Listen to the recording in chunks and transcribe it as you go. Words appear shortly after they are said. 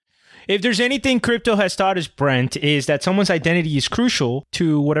If there's anything crypto has taught us, Brent, is that someone's identity is crucial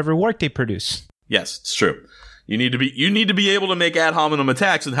to whatever work they produce. Yes, it's true. You need to be able to make ad hominem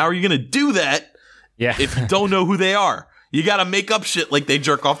attacks, and how are you going to do that if you don't know who they are? You got to make up shit like they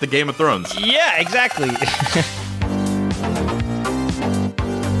jerk off the Game of Thrones. Yeah, exactly.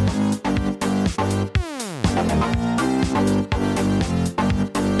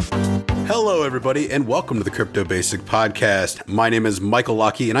 Hello, everybody, and welcome to the Crypto Basic Podcast. My name is Michael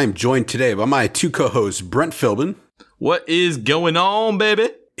Lockie, and I'm joined today by my two co-hosts, Brent Philbin. What is going on, baby?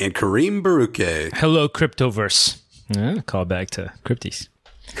 And Kareem Baruche. Hello, Cryptoverse. Call back to Crypties.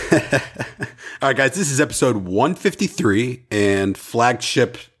 All right, guys, this is episode 153 and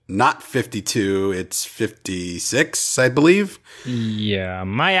flagship not 52, it's 56, I believe. Yeah,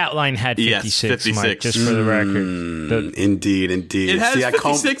 my outline had 56, yes, 56. Mike, just for the record. Indeed. It has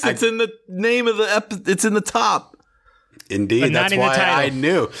 56. It's in the name of the it's in the top. Indeed, that's why I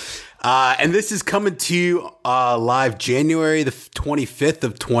knew. And this is coming to you live January the 25th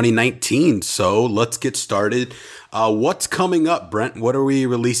of 2019. So let's get started. What's coming up, Brent? What are we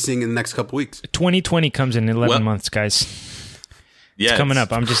releasing in the next couple weeks? 2020 comes in 11 months, guys. Yeah, it's coming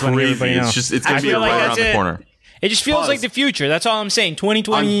up. I'm just letting everybody know. It's going to be right around the corner. It just feels like the future. That's all I'm saying.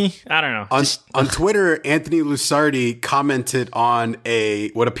 2020, I don't know. On Twitter, Anthony Lusardi commented on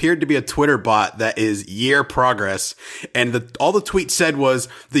what appeared to be a Twitter bot that is year progress. And all the tweet said was,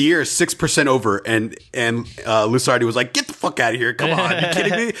 the year is 6% over. And Lusardi was like, get the fuck out of here. Come on. Are you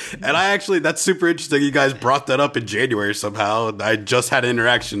kidding me? And that's super interesting. You guys brought that up in January somehow. I just had an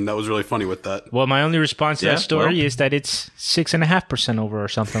interaction that was really funny with that. Well, my only response to that story is that it's 6.5% over or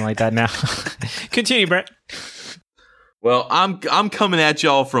something like that now. Continue, Brett. Well, I'm coming at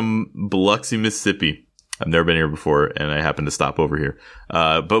y'all from Biloxi, Mississippi. I've never been here before, and I happen to stop over here.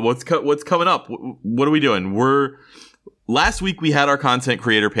 But what's coming up? What are we doing? Last week we had our content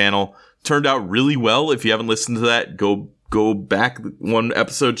creator panel. Turned out really well. If you haven't listened to that, go back one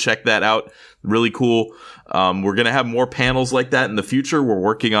episode, check that out. Really cool. We're gonna have more panels like that in the future. We're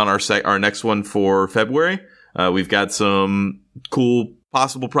working on our next one for February. We've got some cool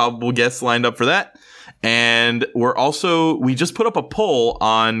possible probable guests lined up for that. And we just put up a poll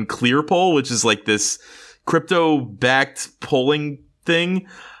on ClearPoll, which is like this crypto-backed polling thing.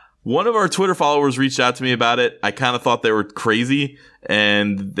 One of our Twitter followers reached out to me about it. I kind of thought they were crazy.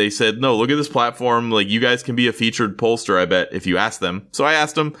 And they said, no, look at this platform. Like, you guys can be a featured pollster, I bet, if you ask them. So I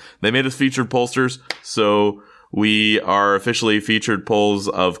asked them. They made us featured pollsters. So we are officially featured polls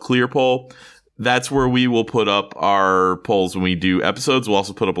of ClearPoll. That's where we will put up our polls when we do episodes. We'll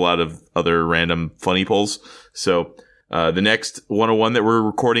also put up a lot of other random funny polls. So the next 101 that we're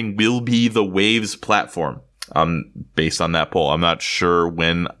recording will be the Waves platform based on that poll. I'm not sure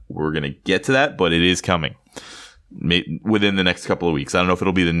when we're going to get to that, but it is coming within the next couple of weeks. I don't know if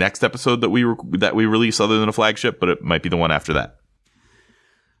it'll be the next episode that we release other than a flagship, but it might be the one after that.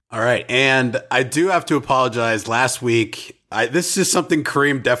 All right. And I do have to apologize. Last week, this is something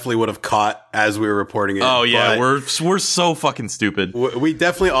Kareem definitely would have caught as we were reporting it. Oh, yeah. We're so fucking stupid. We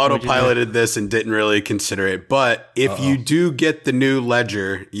definitely autopiloted this and didn't really consider it. But if you do get the new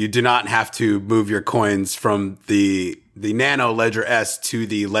Ledger, you do not have to move your coins from the Nano Ledger S to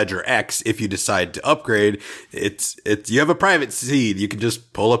the Ledger X if you decide to upgrade. You have a private seed. You can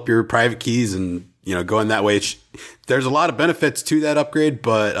just pull up your private keys and go in that way. There's a lot of benefits to that upgrade,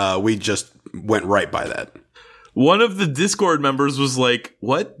 but we just went right by that. One of the Discord members was like,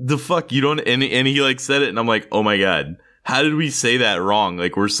 what the fuck? You don't, and he like said it, and I'm like, oh my God, how did we say that wrong?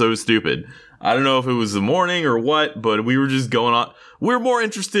 Like, we're so stupid. I don't know if it was the morning or what, but we were just going on. We're more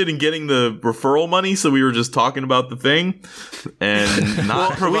interested in getting the referral money, so we were just talking about the thing and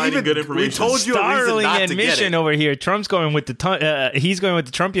not providing good information. We told you startling a reason not to admission get it. over here. Trump's going with he's going with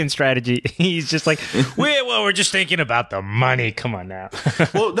the Trumpian strategy. He's just like, we're just thinking about the money. Come on now.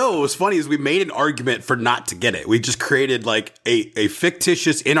 Well, no, what was funny is we made an argument for not to get it. We just created like a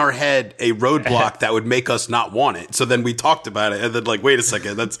fictitious in our head, a roadblock that would make us not want it. So then we talked about it and then like, wait a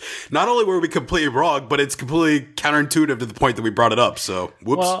second. That's not only were we completely wrong, but it's completely counterintuitive to the point that we brought it up. So,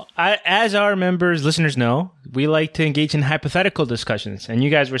 whoops. Well, as our listeners know, we like to engage in hypothetical discussions. And you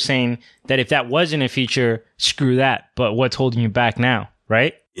guys were saying that if that wasn't a feature, screw that. But what's holding you back now,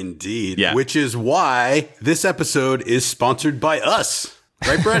 right? Indeed. Yeah. Which is why this episode is sponsored by us.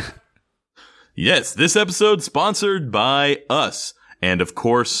 Right, Brent? Yes, this episode sponsored by us. And of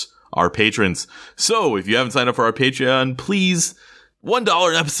course, our patrons. So if you haven't signed up for our Patreon, please, $1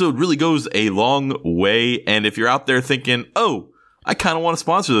 an episode really goes a long way. And if you're out there thinking, oh, I kind of want to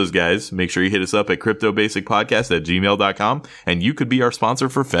sponsor those guys, make sure you hit us up at cryptobasicpodcast@gmail.com, and you could be our sponsor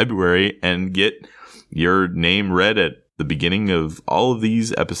for February and get your name read at the beginning of all of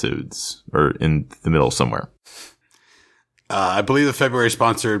these episodes, or in the middle somewhere. I believe the February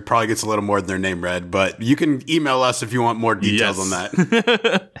sponsor probably gets a little more than their name read, but you can email us if you want more details on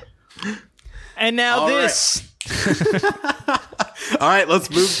that. And now all this. Right. All right, let's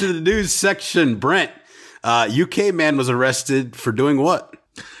move to the news section. Brent, UK man was arrested for doing what?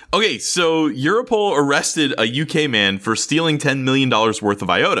 Okay, so Europol arrested a UK man for stealing $10 million worth of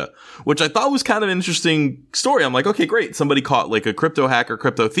IOTA, which I thought was kind of an interesting story. I'm like, okay, great. Somebody caught like a crypto hacker,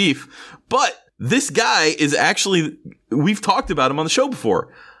 crypto thief. But this guy is actually, we've talked about him on the show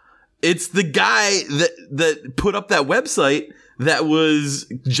before. It's the guy that put up that website that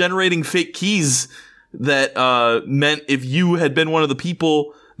was generating fake keys that meant if you had been one of the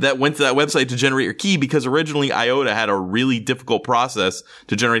people that went to that website to generate your key, because originally IOTA had a really difficult process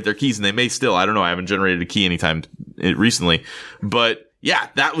to generate their keys, and they may still. I don't know. I haven't generated a key anytime recently. But yeah,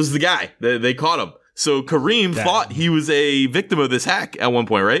 that was the guy. They caught him. So Kareem thought he was a victim of this hack at one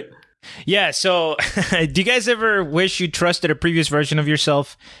point, right? Yeah. So do you guys ever wish you trusted a previous version of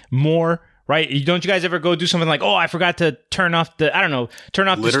yourself more? Right? Don't you guys ever go do something like, oh, I forgot to turn off the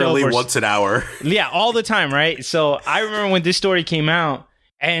stove. Literally once an hour. Yeah, all the time, right? So I remember when this story came out,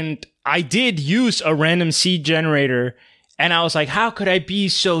 and I did use a random seed generator, and I was like, how could I be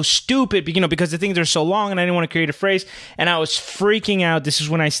so stupid? Because the things are so long, and I didn't want to create a phrase, and I was freaking out. This is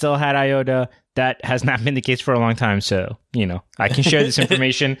when I still had IOTA. That has not been the case for a long time, so, I can share this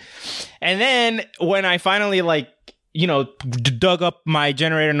information. And then when I finally, dug up my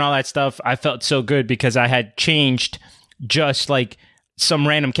generator and all that stuff, I felt so good because I had changed just like some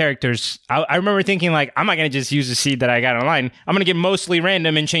random characters. I remember thinking like, I'm not going to just use a seed that I got online. I'm going to get mostly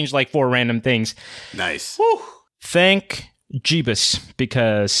random and change like 4 random things. Nice. Whew. Thank Jeebus,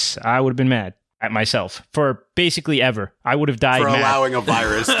 because I would have been mad at myself for basically ever. I would have died for mad. allowing a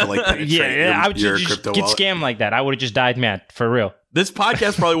virus to penetrate I would your just crypto get wallet. scammed like that. I would have just died mad, for real. This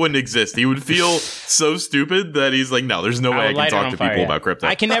podcast probably wouldn't exist. He would feel so stupid that he's like, no, there's no way I can talk to people about crypto.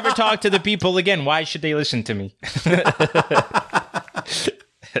 I can never talk to the people again. Why should they listen to me?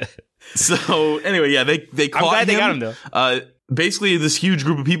 So anyway, yeah, they caught him. I'm glad they got him, though. Basically, this huge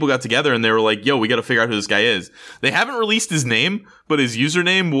group of people got together and they were like, yo, we got to figure out who this guy is. They haven't released his name, but his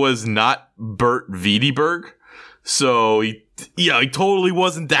username was not Bert Wiedeberg. So he totally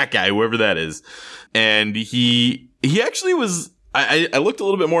wasn't that guy, whoever that is. And he actually was, I looked a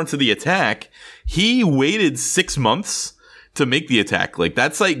little bit more into the attack. He waited 6 months to make the attack. Like,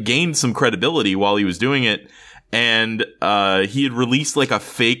 that site gained some credibility while he was doing it. And he had released like a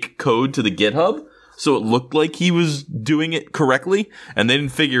fake code to the GitHub, so it looked like he was doing it correctly. And they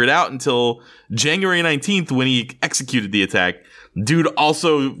didn't figure it out until January 19th when he executed the attack. Dude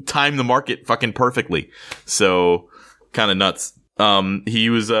also timed the market fucking perfectly. So kind of nuts. He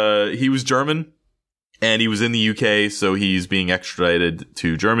was German and he was in the UK, so he's being extradited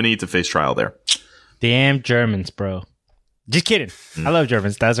to Germany to face trial there. Damn Germans, bro. Just kidding. I love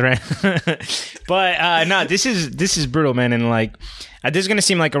Germans. That's right. But no, this is brutal, man. And like, this is gonna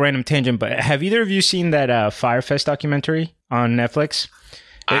seem like a random tangent, but have either of you seen that Firefest documentary on Netflix?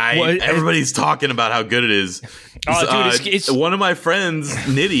 Everybody's talking about how good it is. Oh, dude, it's one of my friends,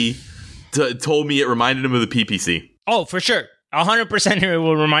 Nitty, told me it reminded him of the PPC. Oh, for sure. 100% it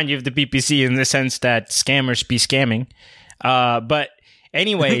will remind you of the PPC in the sense that scammers be scamming. But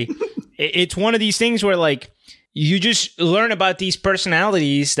anyway, it's one of these things where like, you just learn about these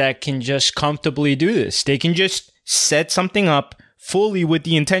personalities that can just comfortably do this. They can just set something up fully with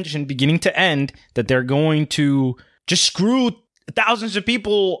the intention, beginning to end, that they're going to just screw thousands of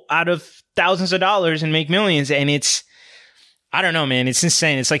people out of thousands of dollars and make millions. And it's, I don't know, man. It's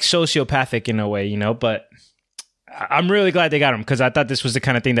insane. It's like sociopathic in a way, but I'm really glad they got him, because I thought this was the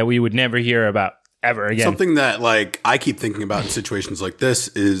kind of thing that we would never hear about ever again. Something that like I keep thinking about in situations like this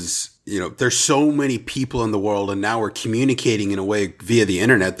is, there's so many people in the world, and now we're communicating in a way via the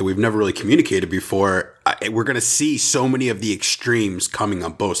internet that we've never really communicated before. We're going to see so many of the extremes coming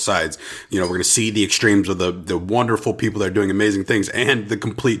on both sides. We're going to see the extremes of the wonderful people that are doing amazing things and the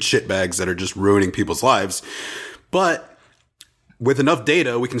complete shitbags that are just ruining people's lives. But with enough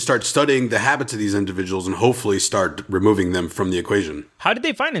data, we can start studying the habits of these individuals and hopefully start removing them from the equation. How did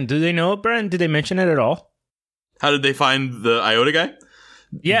they find him? Do they know, Brian? Did they mention it at all? How did they find the IOTA guy?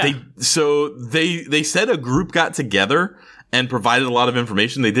 Yeah. They said a group got together and provided a lot of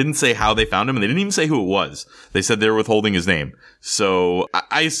information. They didn't say how they found him, and they didn't even say who it was. They said they were withholding his name. So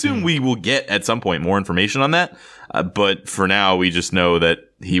I assume we will get at some point more information on that. But for now, we just know that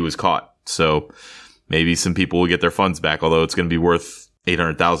he was caught. So maybe some people will get their funds back, although it's going to be worth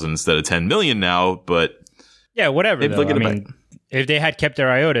 $800,000 instead of $10 million now. But yeah, whatever. If they had kept their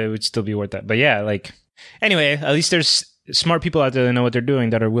IOTA, it would still be worth that. But yeah, like, Anyway, at least there's smart people out there that know what they're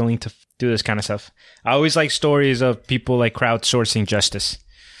doing that are willing to do this kind of stuff. I always like stories of people like crowdsourcing justice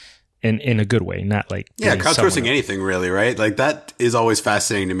in a good way, not like crowdsourcing anything really, right? Like that is always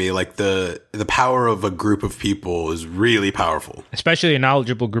fascinating to me. Like the power of a group of people is really powerful, especially a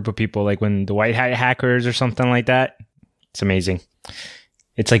knowledgeable group of people. Like when the white hat hackers or something like that, it's amazing.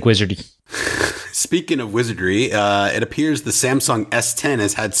 It's like wizardy. Speaking of wizardry, it appears the Samsung S10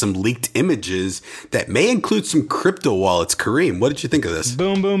 has had some leaked images that may include some crypto wallets. Kareem, what did you think of this?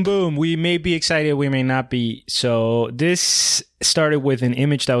 Boom, boom, boom. We may be excited, we may not be. So this started with an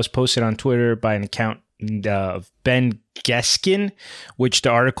image that was posted on Twitter by an account of Ben Geskin, which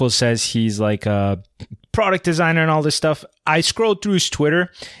the article says he's like a product designer and all this stuff. I scrolled through his Twitter.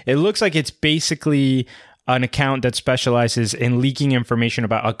 It looks like it's basically an account that specializes in leaking information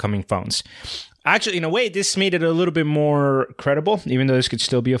about upcoming phones. Actually, in a way, this made it a little bit more credible, even though this could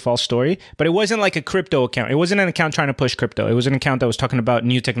still be a false story. But it wasn't like a crypto account. It wasn't an account trying to push crypto. It was an account that was talking about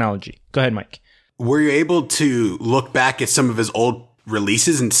new technology. Go ahead, Mike. Were you able to look back at some of his old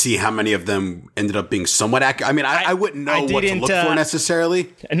releases and see how many of them ended up being somewhat accurate? I mean, I wouldn't know what to look for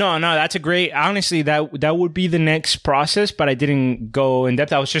necessarily. No, that's a great... Honestly, that would be the next process, but I didn't go in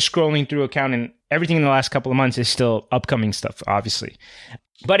depth. I was just scrolling through account, and everything in the last couple of months is still upcoming stuff, obviously.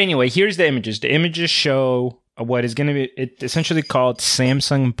 But anyway, here's the images. The images show what is going to be essentially called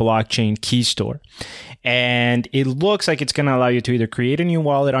Samsung Blockchain Key Store. And it looks like it's going to allow you to either create a new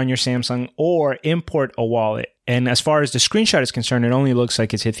wallet on your Samsung or import a wallet. And as far as the screenshot is concerned, it only looks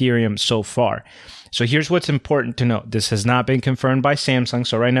like it's Ethereum so far. So here's what's important to note. This has not been confirmed by Samsung.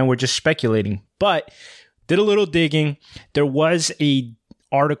 So right now we're just speculating. But did a little digging. There was a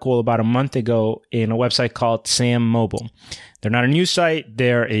article about a month ago in a website called Sam Mobile. They're not a news site.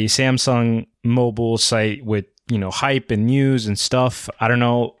 They're a Samsung mobile site with, hype and news and stuff. I don't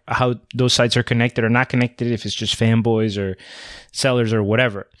know how those sites are connected or not connected, if it's just fanboys or sellers or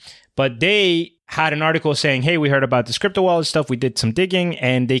whatever. But they had an article saying, hey, we heard about this crypto wallet stuff. We did some digging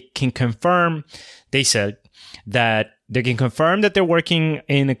and they can confirm, they said that they can confirm that they're working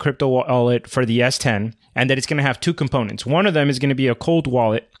in a crypto wallet for the S10 and that it's going to have two components. One of them is going to be a cold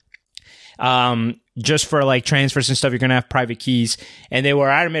wallet. Just for like transfers and stuff, you're going to have private keys. And they were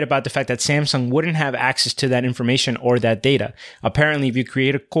adamant about the fact that Samsung wouldn't have access to that information or that data. Apparently, if you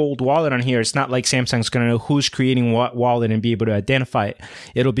create a cold wallet on here, it's not like Samsung's going to know who's creating what wallet and be able to identify it.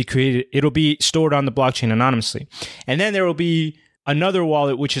 It'll be stored on the blockchain anonymously. And then there will be another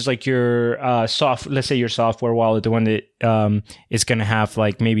wallet, which is like your let's say your software wallet, the one that is going to have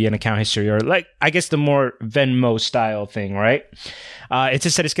like maybe an account history or like, I guess the more Venmo style thing, right? It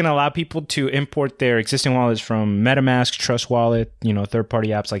just said it's going to allow people to import their existing wallets from MetaMask, Trust Wallet, third-party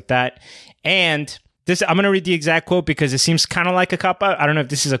apps like that. And this, I'm going to read the exact quote because it seems kind of like a cop-out. I don't know if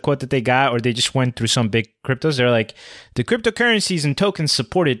this is a quote that they got or they just went through some big cryptos. They're like, the cryptocurrencies and tokens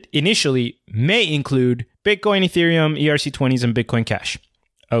supported initially may include Bitcoin, Ethereum, ERC20s, and Bitcoin Cash.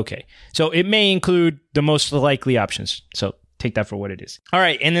 Okay. So it may include the most likely options. So take that for what it is. All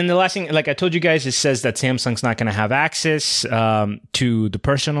right. And then the last thing, like I told you guys, it says that Samsung's not going to have access to the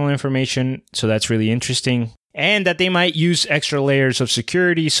personal information. So that's really interesting. And that they might use extra layers of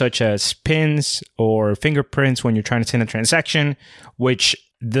security, such as pins or fingerprints when you're trying to send a transaction, which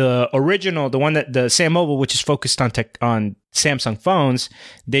the one that the Sam Mobile, which is focused on Samsung phones,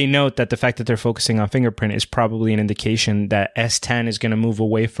 they note that the fact that they're focusing on fingerprint is probably an indication that S10 is going to move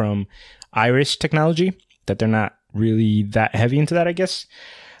away from iris technology, that they're not really that heavy into that, I guess.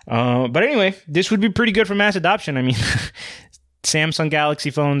 But anyway, this would be pretty good for mass adoption. I mean, Samsung Galaxy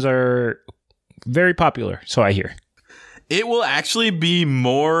phones are very popular, so I hear. It will actually be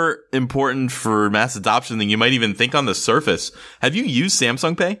more important for mass adoption than you might even think on the surface. Have you used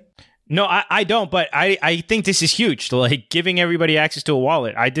Samsung Pay? No, I don't, but I think this is huge. Like giving everybody access to a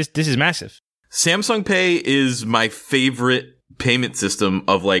wallet. This is massive. Samsung Pay is my favorite payment system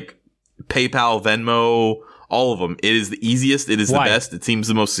of like PayPal, Venmo, all of them. It is the easiest. It is the best. It seems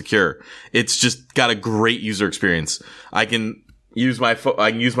the most secure. It's just got a great user experience. I can use my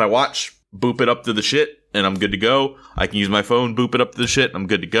watch, boop it up to the shit, and I'm good to go. I can use my phone, boop it up to the shit, I'm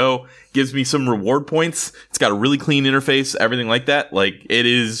good to go. Gives me some reward points. It's got a really clean interface, everything like that. Like, it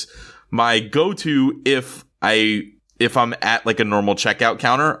is my go-to if I'm at like a normal checkout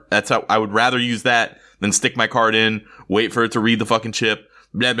counter. That's how I would rather use that than stick my card in, wait for it to read the fucking chip,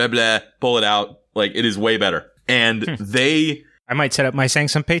 blah, blah, blah, pull it out. Like, it is way better. And I might set up my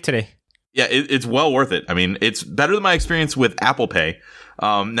Samsung Pay today. Yeah, it's well worth it. I mean, it's better than my experience with Apple Pay.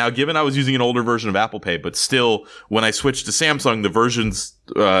 Now, given I was using an older version of Apple Pay, but still, when I switched to Samsung, the versions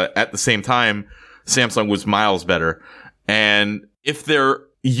at the same time, Samsung was miles better. And if there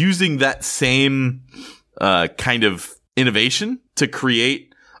using that same kind of innovation to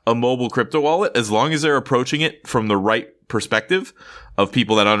create a mobile crypto wallet, as long as they're approaching it from the right perspective of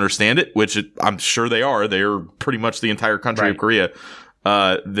people that understand it, which I'm sure they are. They're pretty much the entire country of Korea.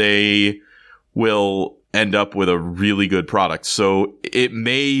 They will end up with a really good product. So it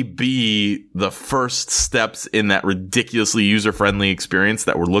may be the first steps in that ridiculously user-friendly experience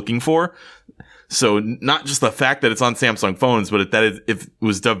that we're looking for. So not just the fact that it's on Samsung phones, but that if it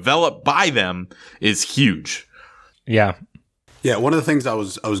was developed by them is huge. Yeah. Yeah, one of the things I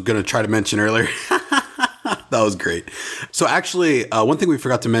was going to try to mention earlier. That was great. So actually, one thing we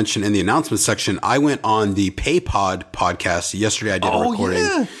forgot to mention in the announcement section, I went on the PayPod podcast yesterday. I did a recording.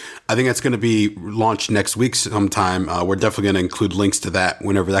 Yeah. I think that's going to be launched next week sometime. We're definitely going to include links to that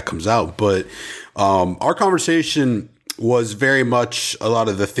whenever that comes out. But our conversation was very much a lot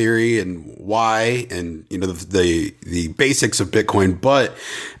of the theory and why, and the basics of Bitcoin. But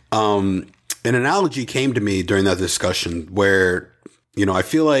an analogy came to me during that discussion where I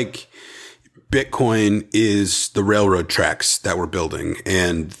feel like Bitcoin is the railroad tracks that we're building,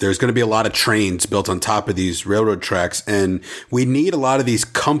 and there's going to be a lot of trains built on top of these railroad tracks. And we need a lot of these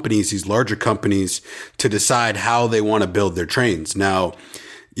companies, these larger companies, to decide how they want to build their trains. Now,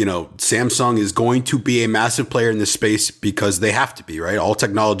 Samsung is going to be a massive player in this space because they have to be, right? All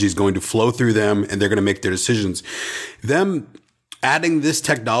technology is going to flow through them and they're going to make their decisions. Them adding this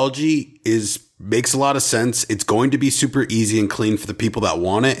technology makes a lot of sense. It's going to be super easy and clean for the people that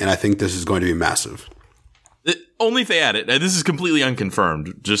want it, and I think this is going to be massive. Only if they add it. This is completely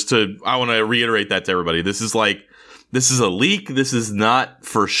unconfirmed. I want to reiterate that to everybody. This is a leak. This is not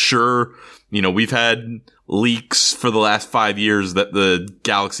for sure. We've had leaks for the last 5 years that the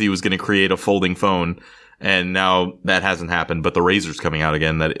Galaxy was going to create a folding phone, and now that hasn't happened, but the Razr's coming out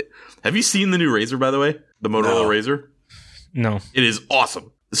again. Have you seen the new Razr, by the way? The Motorola Razr? No. It is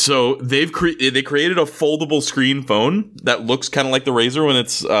awesome. So they created a foldable screen phone that looks kind of like the Razr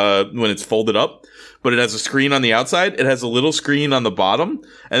when it's folded up, but it has a screen on the outside. It has a little screen on the bottom,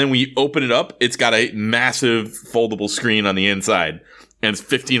 and then when you open it up, it's got a massive foldable screen on the inside, and it's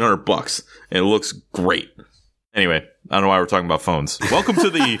 $1,500, and it looks great. Anyway, I don't know why we're talking about phones. Welcome to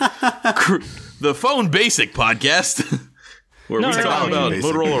the Phone Basic podcast, where we talk about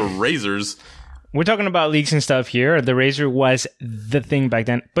Motorola Razrs. We're talking about leaks and stuff here. The Razr was the thing back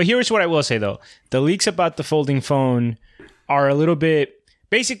then. But here's what I will say, though. The leaks about the folding phone are a little bit...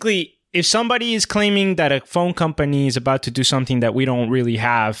 Basically, if somebody is claiming that a phone company is about to do something that we don't really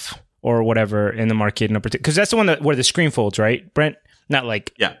have or whatever in the market, because that's the one where the screen folds, right, Brent? Not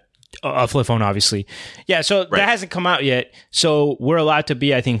like a flip phone, obviously. Yeah, so that hasn't come out yet. So we're allowed to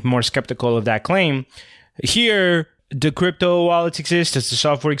be, I think, more skeptical of that claim. Here... Do crypto wallets exist? Does the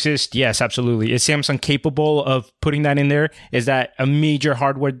software exist? Yes, absolutely. Is Samsung capable of putting that in there? Is that a major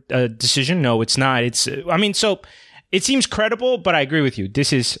hardware decision? No, it's not. So it seems credible, but I agree with you.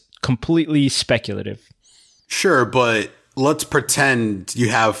 This is completely speculative. Sure, but let's pretend you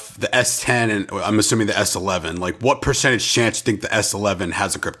have the S10 and I'm assuming the S11. Like, what percentage chance do you think the S11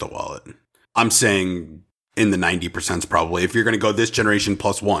 has a crypto wallet? I'm saying in the 90% probably, if you're going to go this generation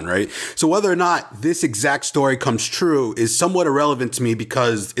plus one, right? So whether or not this exact story comes true is somewhat irrelevant to me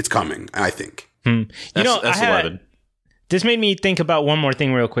because it's coming, I think. S11. This made me think about one more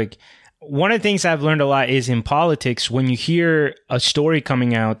thing real quick. One of the things I've learned a lot is in politics, when you hear a story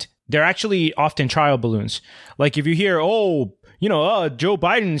coming out, they're actually often trial balloons. Like if you hear, Joe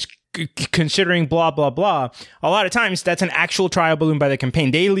Biden's considering blah, blah, blah. A lot of times that's an actual trial balloon by the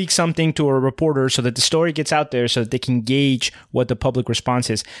campaign. They leak something to a reporter so that the story gets out there so that they can gauge what the public response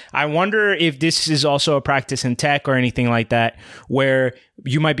is. I wonder if this is also a practice in tech or anything like that, where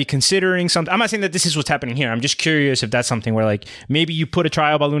you might be considering something. I'm not saying that this is what's happening here. I'm just curious if that's something where like maybe you put a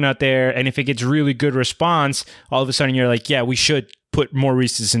trial balloon out there and if it gets really good response, all of a sudden you're like, yeah, we should put more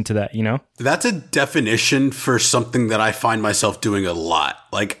resources into that, That's a definition for something that I find myself doing a lot.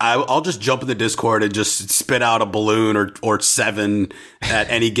 Like I'll just jump in the Discord and just spit out a balloon or 7 at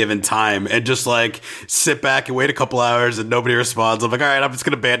any given time and just like sit back and wait a couple hours and nobody responds. I'm like, all right, I'm just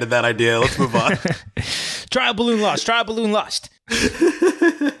going to abandon that idea. Let's move on. Trial balloon lost.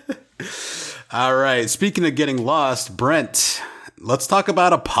 All right. Speaking of getting lost, Brent, let's talk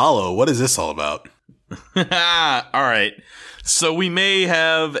about Apollo. What is this all about? All right. So we may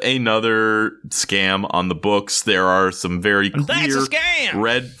have another scam on the books. There are some very clear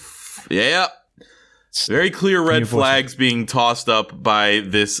very clear red flags being tossed up by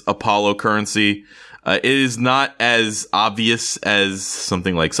this Apollo currency. It is not as obvious as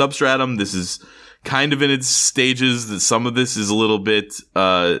something like Substratum. This is kind of in its stages. That some of this is a little bit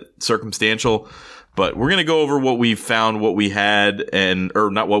circumstantial. But we're gonna go over what we found, what we had,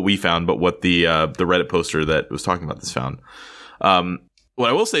 or not what we found, but what the Reddit poster that was talking about this found. What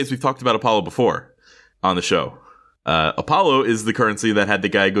I will say is we've talked about Apollo before on the show. Apollo is the currency that had the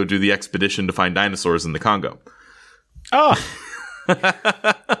guy go do the expedition to find dinosaurs in the Congo. Oh.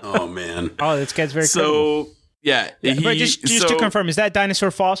 Oh man. Oh, this guy's very so credible. yeah. But just to confirm, is that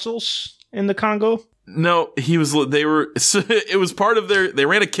dinosaur fossils in the Congo? No, it was part of they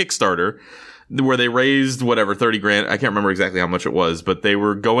ran a Kickstarter where they raised whatever, 30 grand. I can't remember exactly how much it was, but they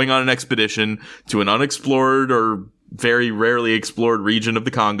were going on an expedition to an unexplored or very rarely explored region of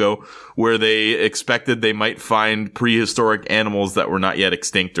the Congo where they expected they might find prehistoric animals that were not yet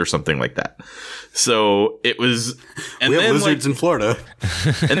extinct or something like that. So it was, and we have then lizards in Florida.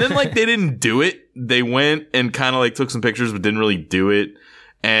 And then they didn't do it. They went and kind of took some pictures, but didn't really do it.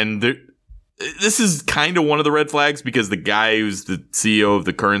 And this is kind of one of the red flags because the guy who's the CEO of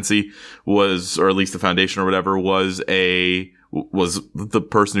the currency was, or at least the foundation or whatever, was the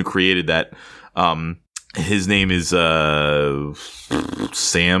person who created that. His name is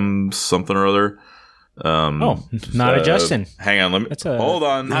Sam something or other. Not a Justin. Hang on, let me hold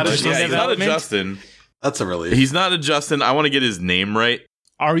on. He's not a Justin. That's a relief. He's not a Justin. I want to get his name right.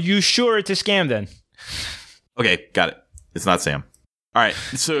 Are you sure it's a scam then? Okay, got it. It's not Sam. All right,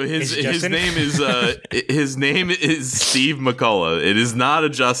 so his name is Steve McCullough. It is not a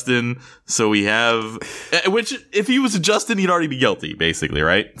Justin. So we have, which if he was a Justin, he'd already be guilty, basically,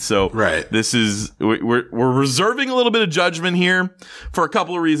 right? So right. This is we're reserving a little bit of judgment here for a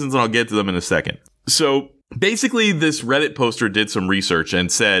couple of reasons, and I'll get to them in a second. So basically, this Reddit poster did some research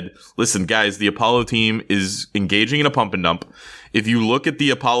and said, "Listen, guys, the Apollo team is engaging in a pump and dump. If you look at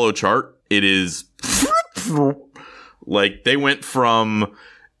the Apollo chart, it is." They went from,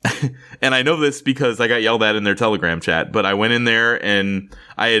 and I know this because I got yelled at in their Telegram chat, but I went in there and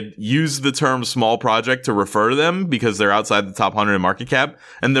I had used the term small project to refer to them because they're outside the top 100 in market cap.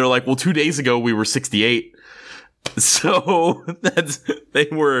 And they're like, well, 2 days ago we were 68. So they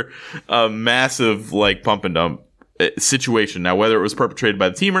were a massive pump and dump situation. Now, whether it was perpetrated by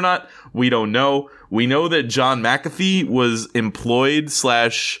the team or not, we don't know. We know that John McAfee was employed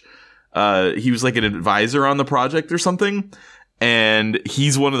he was an advisor on the project or something. And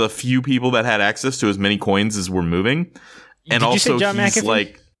he's one of the few people that had access to as many coins as we're moving. And Did also you say John he's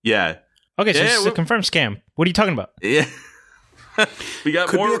McAfee? Yeah. Okay, so this is a confirmed scam. What are you talking about? Yeah. We got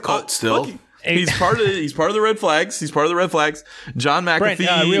Could more be a cult still. Look, he's part of the red flags. John McAfee.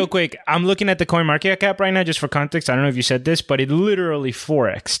 Brent, real quick, I'm looking at the coin market cap right now just for context. I don't know if you said this, but it literally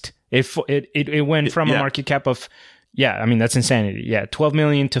 4x'd. It went from a market cap of, yeah, I mean, that's insanity. Yeah, 12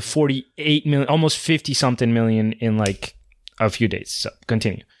 million to 48 million, almost 50 something million in a few days. So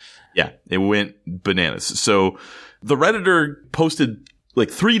continue. Yeah, it went bananas. So the Redditor posted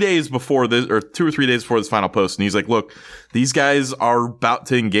 3 days before this, or 2 or 3 days before this final post. And he's like, look, these guys are about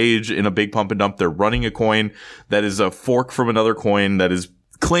to engage in a big pump and dump. They're running a coin that is a fork from another coin that is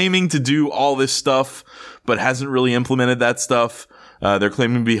claiming to do all this stuff, but hasn't really implemented that stuff. They're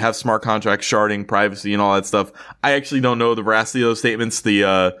claiming to have smart contract sharding, privacy, and all that stuff. I actually don't know the veracity of those statements.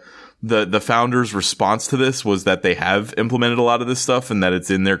 The founder's response to this was that they have implemented a lot of this stuff and that it's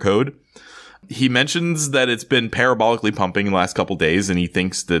in their code. He mentions that it's been parabolically pumping in the last couple days, and he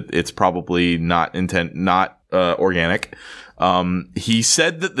thinks that it's probably not organic. He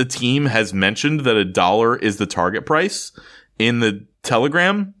said that the team has mentioned that $1 is the target price in the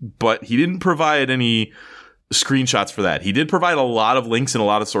Telegram, but he didn't provide any screenshots for that. He did provide a lot of links and a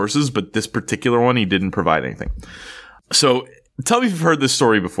lot of sources, but this particular one, he didn't provide anything. So tell me if you've heard this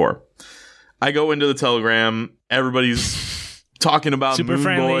story before. I go into the Telegram. Everybody's talking about Super Moon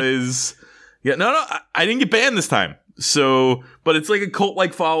friendly. Boys. Yeah, no, I didn't get banned this time. So, but it's like a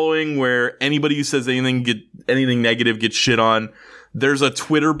cult-like following where anybody who says anything negative gets shit on. There's a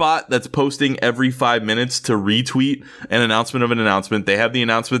Twitter bot that's posting every 5 minutes to retweet an announcement of an announcement. They have the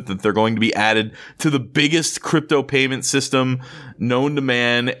announcement that they're going to be added to the biggest crypto payment system known to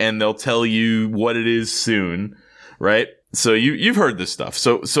man, and they'll tell you what it is soon, right? So you've heard this stuff.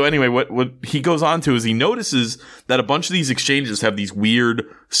 So anyway, what he goes on to is he notices that a bunch of these exchanges have these weird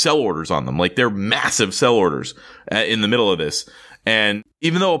sell orders on them. They're massive sell orders in the middle of this. And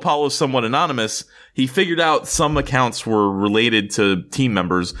even though Apollo is somewhat anonymous, he figured out some accounts were related to team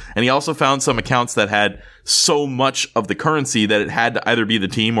members. And he also found some accounts that had so much of the currency that it had to either be the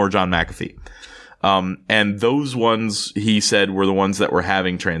team or John McAfee. And those ones, he said, were the ones that were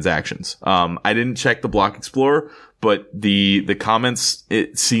having transactions. I didn't check the Block Explorer, but the comments,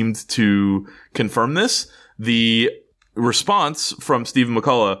 it seemed to confirm this. The response from Stephen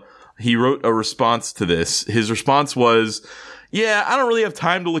McCullough he wrote a response to this. His response was, yeah, I don't really have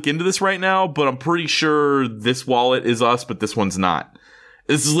time to look into this right now, but I'm pretty sure this wallet is us, but this one's not.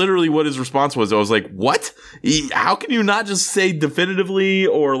 This is literally what his response was. I was like, what? How can you not just say definitively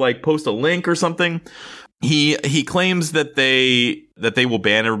or like post a link or something? He claims that they will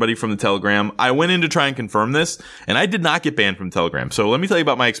ban everybody from the Telegram. I went in to try and confirm this, and I did not get banned from Telegram. So let me tell you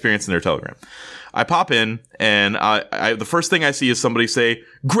about my experience in their Telegram. I pop in, and I the first thing I see is somebody say,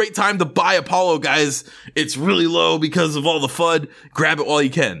 "Great time to buy Apollo, guys. It's really low because of all the FUD. Grab it while you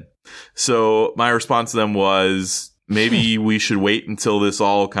can." So my response to them was, maybe we should wait until this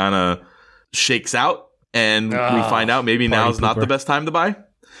all kind of shakes out, and we find out maybe now's not the best time to buy.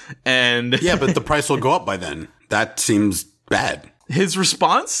 And yeah, but the price will go up by then. That seems bad. His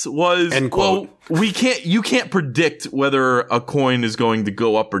response was, end quote. Well, you can't predict whether a coin is going to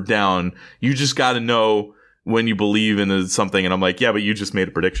go up or down. You just got to know when you believe in something. And I'm like, yeah, but you just made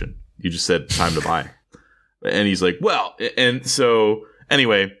a prediction. You just said time to buy. And he's like, well, and so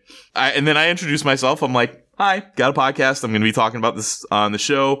anyway, and then I introduced myself. I'm like, hi, got a podcast. I'm going to be talking about this on the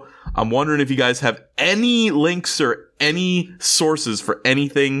show. I'm wondering if you guys have any links or any sources for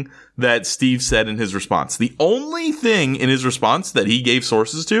anything that Steve said in his response. The only thing in his response that he gave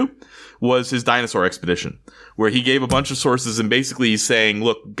sources to was his dinosaur expedition, where he gave a bunch of sources and basically he's saying,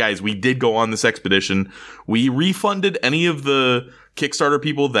 look, guys, we did go on this expedition. We refunded any of the Kickstarter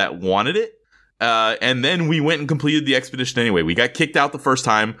people that wanted it. And then we went and completed the expedition anyway. We got kicked out the first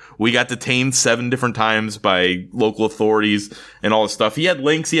time. We got detained 7 different times by local authorities and all this stuff. He had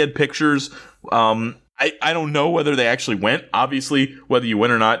links. He had pictures. I don't know whether they actually went. Obviously, whether you win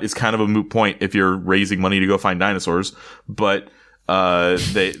or not is kind of a moot point if you're raising money to go find dinosaurs. But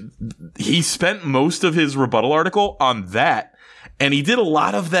he spent most of his rebuttal article on that. And he did a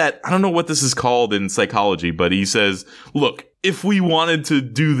lot of that. I don't know what this is called in psychology, but he says, look, if we wanted to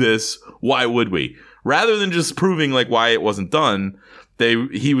do this, why would we? Rather than just proving like why it wasn't done,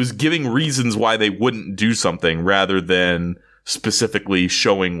 he was giving reasons why they wouldn't do something rather than specifically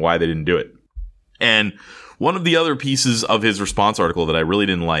showing why they didn't do it. And one of the other pieces of his response article that I really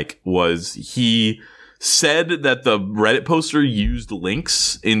didn't like was he said that the Reddit poster used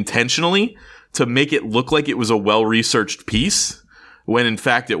links intentionally to make it look like it was a well-researched piece, when in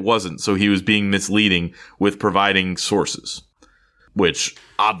fact it wasn't. So he was being misleading with providing sources, which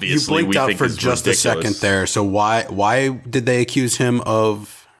obviously we think is ridiculous. You blinked out for just a second there. So why did they accuse him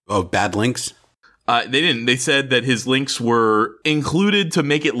of bad links? They didn't. They said that his links were included to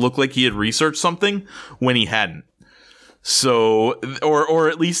make it look like he had researched something when he hadn't. So, or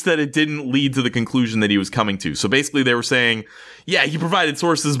at least that it didn't lead to the conclusion that he was coming to. So basically they were saying, yeah, he provided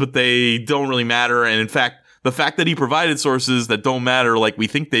sources, but they don't really matter. And in fact, the fact that he provided sources that don't matter like we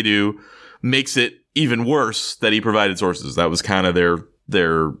think they do makes it even worse that he provided sources. That was kind of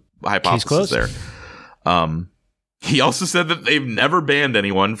their hypothesis there. He also said that they've never banned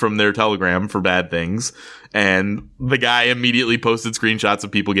anyone from their Telegram for bad things. And the guy immediately posted screenshots of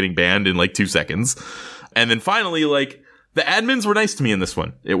people getting banned in like 2 seconds. And then finally, like, the admins were nice to me in this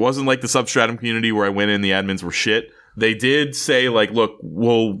one. It wasn't like the Substratum community where I went in, the admins were shit. They did say, like, look,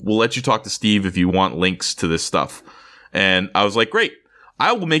 we'll let you talk to Steve if you want links to this stuff. And I was like, great,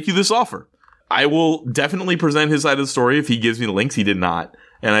 I will make you this offer. I will definitely present his side of the story if he gives me the links. He did not.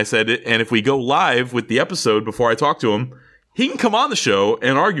 And I said, and if we go live with the episode before I talk to him, he can come on the show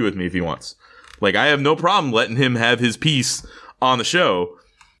and argue with me if he wants. Like, I have no problem letting him have his piece on the show.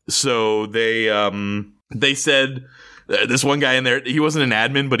 So they said, this one guy in there, he wasn't an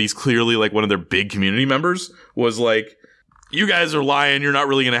admin, but he's clearly like one of their big community members, was like, you guys are lying. You're not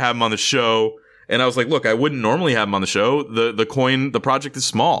really going to have him on the show. And I was like, look, I wouldn't normally have him on the show. The project is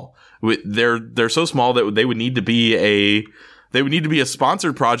small. They're so small that they would need to be a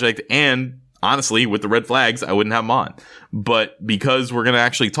sponsored project. And honestly, with the red flags, I wouldn't have him on. But because we're going to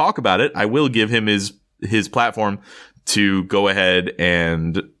actually talk about it, I will give him his platform to go ahead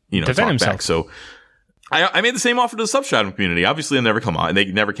and, defend talk himself. Back. So I made the same offer to the Substratum community. Obviously, they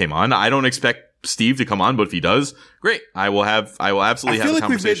never came on. I don't expect Steve to come on, but if he does, great. I will absolutely have a conversation with him. I feel like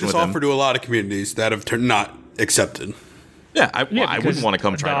we've made this offer to a lot of communities that have not accepted. Yeah, I wouldn't want to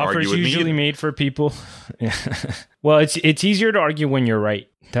come try to argue with me. The offer's usually made for people. Well, it's easier to argue when you're right.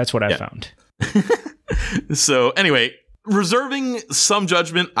 That's what I found. So anyway, reserving some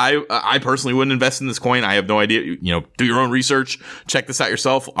judgment, I personally wouldn't invest in this coin. I have no idea. Do your own research. Check this out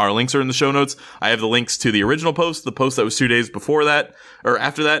yourself. Our links are in the show notes. I have the links to the original post, the post that was 2 days before that or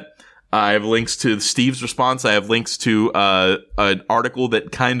after that. I have links to Steve's response. I have links to an article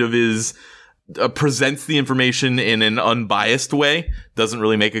that kind of is presents the information in an unbiased way, doesn't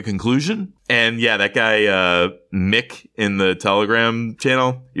really make a conclusion. And yeah, that guy, Mick in the Telegram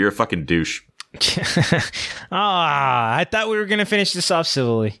channel, you're a fucking douche. I thought we were going to finish this off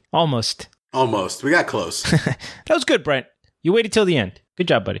civilly. Almost. We got close. That was good, Brent. You waited till the end. Good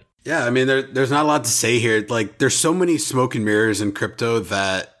job, buddy. Yeah, I mean, there's not a lot to say here. Like, there's so many smoke and mirrors in crypto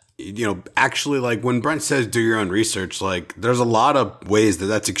that, you know, actually, like, when Brent says do your own research, like, there's a lot of ways that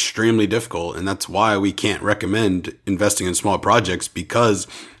that's extremely difficult. And that's why we can't recommend investing in small projects, because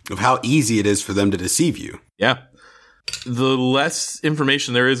of how easy it is for them to deceive you. Yeah. The less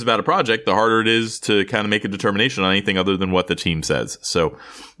information there is about a project, the harder it is to kind of make a determination on anything other than what the team says. So,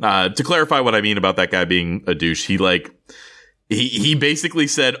 to clarify what I mean about that guy being a douche, he basically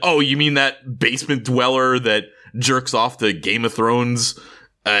said, "Oh, you mean that basement dweller that jerks off to Game of Thrones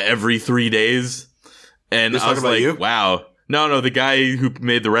every 3 days?" And I was like, "Wow, no, the guy who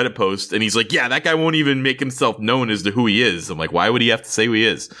made the Reddit post." And he's like, "Yeah, that guy won't even make himself known as to who he is." I'm like, "Why would he have to say who he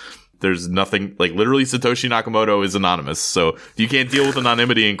is?" There's nothing, like, literally Satoshi Nakamoto is anonymous. So if you can't deal with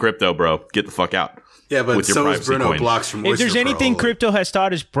anonymity in crypto, bro, get the fuck out. Yeah, but so is Bruno coin. Blocks from If there's anything crypto has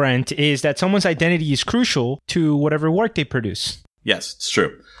taught us, Brent, is that someone's identity is crucial to whatever work they produce. Yes, it's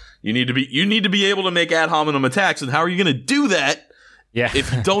true. You need to be able to make ad hominem attacks, and how are you going to do that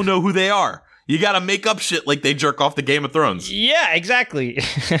if you don't know who they are? You got to make up shit like they jerk off the Game of Thrones. Yeah, exactly.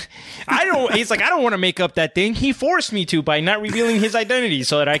 He's like, I don't want to make up that thing. He forced me to by not revealing his identity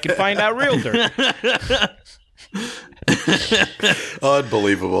so that I could find out real dirt.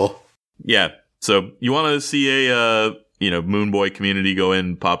 Unbelievable. Yeah. So you want to see a, Moon Boy community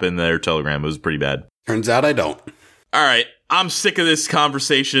pop in their Telegram. It was pretty bad. Turns out I don't. All right. I'm sick of this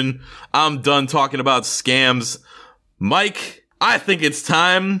conversation. I'm done talking about scams. Mike, I think it's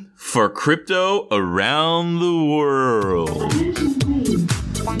time for crypto around the world.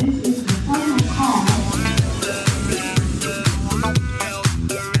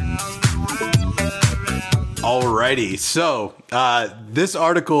 Alrighty, so this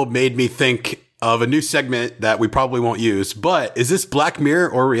article made me think of a new segment that we probably won't use, but is this Black Mirror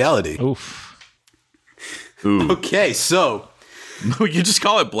or reality? Oof. Ooh. Okay, so you just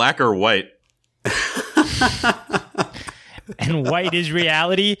call it black or white. And white is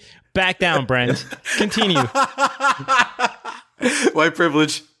reality. Back down, Brent. Continue. White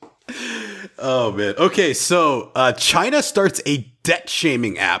privilege. Oh, man. Okay, so China starts a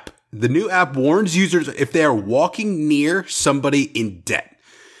debt-shaming app. The new app warns users if they are walking near somebody in debt.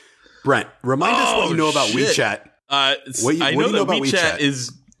 Brent, remind us what you know about WeChat. I know that WeChat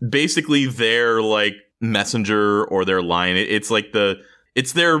is basically their, like, messenger or their line. It's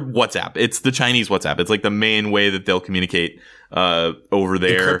their WhatsApp. It's the Chinese WhatsApp. It's like the main way that they'll communicate over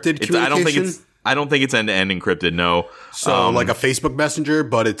there. Encrypted communication? I don't think it's end-to-end encrypted, no. So like a Facebook Messenger,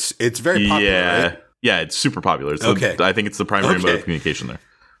 but it's very popular, right? Yeah, it's super popular. I think it's the primary mode of communication there.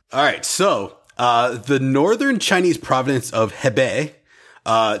 All right, so the northern Chinese province of Hebei,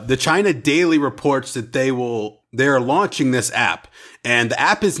 the China Daily reports that they are launching this app, and the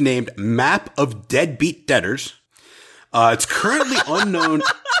app is named Map of Deadbeat Debtors. It's currently unknown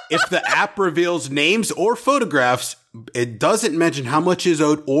if the app reveals names or photographs. It doesn't mention how much is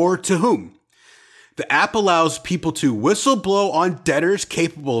owed or to whom. The app allows people to whistleblow on debtors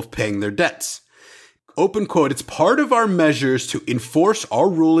capable of paying their debts. Open quote, "It's part of our measures to enforce our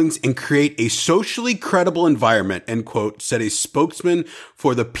rulings and create a socially credible environment," end quote, said a spokesman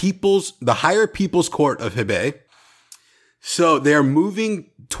for the Higher People's Court of Hebei. So they are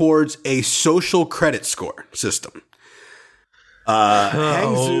moving towards a social credit score system.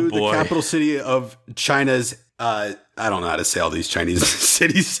 Hangzhou, the capital city of China's, I don't know how to say all these Chinese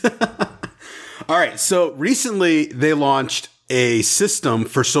cities. All right. So recently they launched a system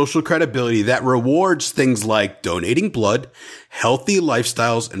for social credibility that rewards things like donating blood, healthy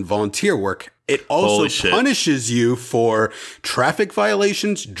lifestyles, and volunteer work. It also punishes you for traffic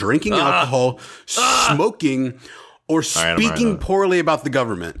violations, drinking alcohol, smoking, or speaking poorly about the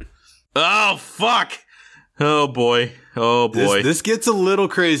government. Oh, fuck. Oh, boy. Oh, boy. This gets a little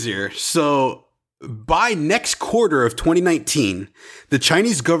crazier. So by next quarter of 2019, the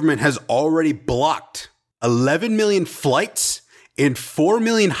Chinese government has already blocked 11 million flights and 4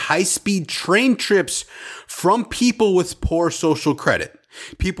 million high-speed train trips from people with poor social credit.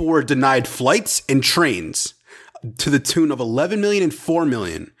 People were denied flights and trains to the tune of 11 million and 4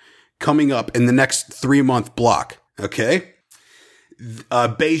 million coming up in the next 3-month block. Okay?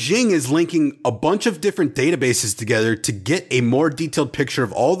 Beijing is linking a bunch of different databases together to get a more detailed picture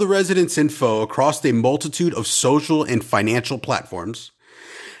of all the residents' info across a multitude of social and financial platforms.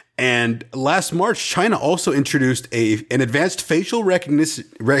 And last March, China also introduced an advanced facial recognition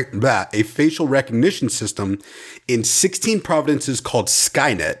system in 16 provinces called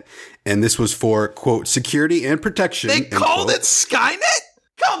Skynet. And this was for, quote, security and protection. They called it Skynet?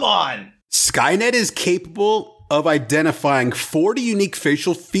 Come on. Skynet is capable of identifying 40 unique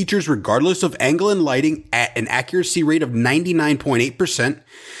facial features regardless of angle and lighting at an accuracy rate of 99.8%,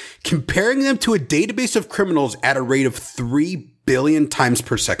 comparing them to a database of criminals at a rate of 3 billion times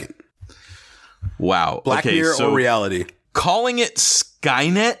per second. Wow. Black Mirror or reality? Calling it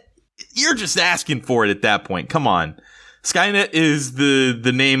Skynet? You're just asking for it at that point. Come on. Skynet is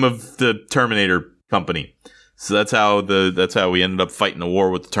the name of the Terminator company. So that's how we ended up fighting a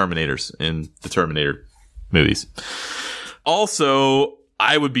war with the Terminators in the Terminator movies. Also,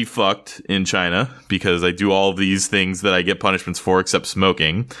 I would be fucked in China because I do all of these things that I get punishments for except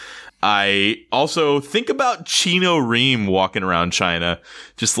smoking. I also think about Chino Reem walking around China,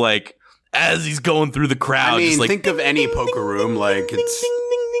 just like as he's going through the crowd. I mean, just like, think of any poker room, like it's.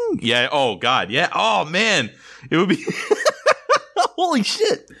 Yeah. Oh God. Yeah. Oh man. It would be. Holy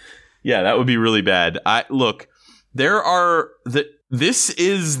shit. Yeah, that would be really bad. This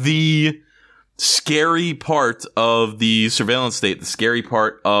is the scary part of the surveillance state. The scary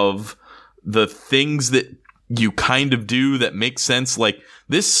part of the things that you kind of do that make sense. Like,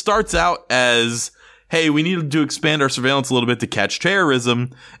 this starts out as, hey, we need to expand our surveillance a little bit to catch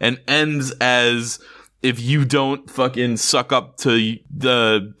terrorism, and ends as, if you don't fucking suck up to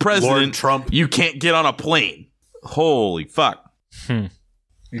the president, Lord Trump, you can't get on a plane. Holy fuck.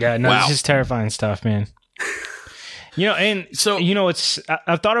 Yeah, no, Wow. This is terrifying stuff, man. And so,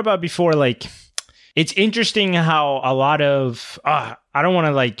 I've thought about before, like, it's interesting how a lot of, I don't want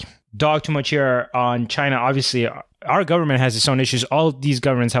to like dog too much here on China. Obviously, our government has its own issues. All these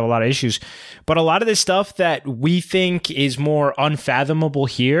governments have a lot of issues. But a lot of this stuff that we think is more unfathomable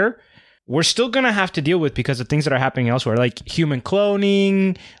here, we're still going to have to deal with because of things that are happening elsewhere, like human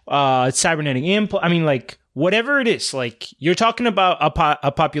cloning, cybernetic implant. I mean, like, whatever it is, like, you're talking about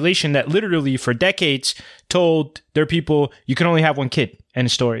a population that literally for decades told their people, you can only have one kid, end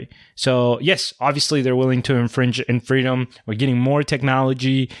of story. So yes, obviously they're willing to infringe in freedom. We're getting more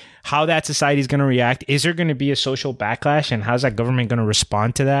technology. How that society is going to react. Is there going to be a social backlash, and how's that government going to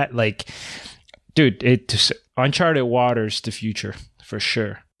respond to that? Like, dude, it's uncharted waters, the future, for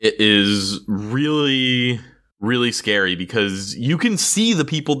sure. It is really, really scary because you can see the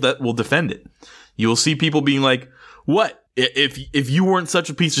people that will defend it. You'll see people being like, what? If you weren't such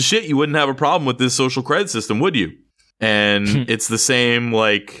a piece of shit, you wouldn't have a problem with this social credit system, would you? And it's the same,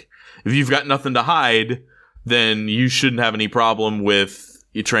 like, if you've got nothing to hide, then you shouldn't have any problem with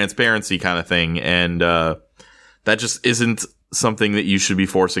transparency kind of thing. And that just isn't something that you should be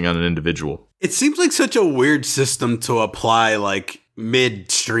forcing on an individual. It seems like such a weird system to apply, like,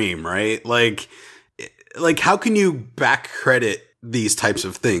 midstream, right? Like how can you back credit these types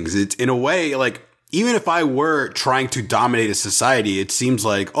of things? It's, in a way, like, even if I were trying to dominate a society, it seems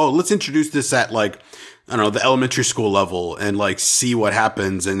like, oh, let's introduce this at, like, I don't know, the elementary school level, and, like, see what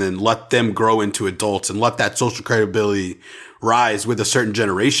happens, and then let them grow into adults and let that social credibility rise with a certain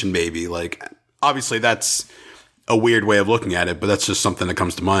generation, maybe. Like, obviously that's a weird way of looking at it, but that's just something that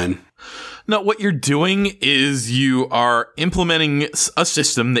comes to mind. No, what you're doing is you are implementing a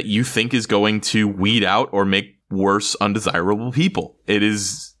system that you think is going to weed out or make worse undesirable people. It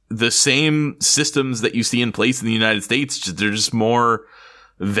is the same systems that you see in place in the United States. They're just more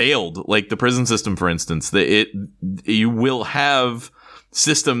veiled, like the prison system, for instance. You will have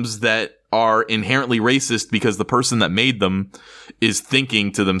systems that are inherently racist because the person that made them is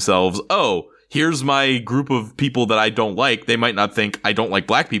thinking to themselves, oh, here's my group of people that I don't like. They might not think I don't like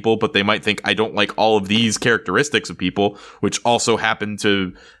black people, but they might think I don't like all of these characteristics of people, which also happen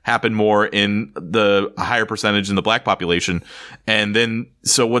to happen more in the higher percentage in the black population. And then,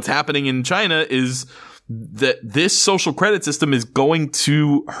 so what's happening in China is that this social credit system is going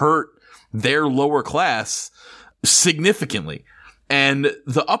to hurt their lower class significantly. And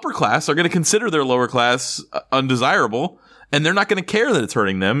the upper class are going to consider their lower class undesirable, and they're not going to care that it's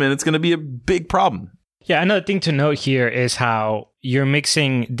hurting them, and it's going to be a big problem. Yeah, another thing to note here is how you're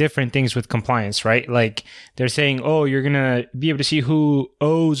mixing different things with compliance, right? Like, they're saying, oh, you're going to be able to see who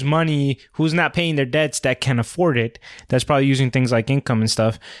owes money, who's not paying their debts that can afford it. That's probably using things like income and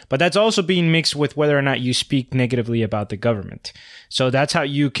stuff. But that's also being mixed with whether or not you speak negatively about the government. So that's how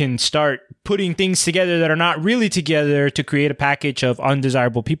you can start putting things together that are not really together to create a package of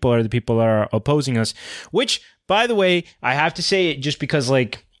undesirable people or the people that are opposing us. Which, by the way, I have to say it just because,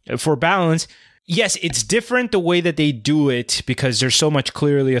 like, for balance, Yes, it's different the way that they do it because there's so much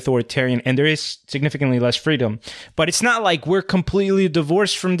clearly authoritarian and there is significantly less freedom. But it's not like we're completely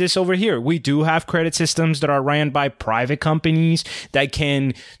divorced from this over here. We do have credit systems that are ran by private companies that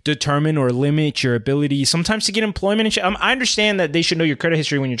can determine or limit your ability sometimes to get employment and shit. I understand that they should know your credit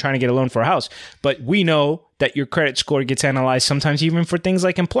history when you're trying to get a loan for a house, but we know that your credit score gets analyzed sometimes even for things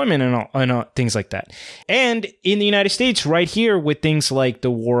like employment and things like that. And in the United States, right here with things like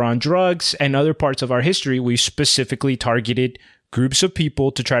the war on drugs and other parts of our history, we specifically targeted groups of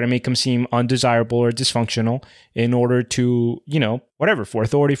people to try to make them seem undesirable or dysfunctional in order to, whatever, for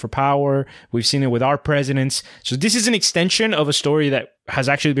authority, for power. We've seen it with our presidents. So this is an extension of a story that has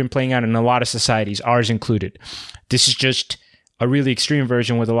actually been playing out in a lot of societies, ours included. This is just a really extreme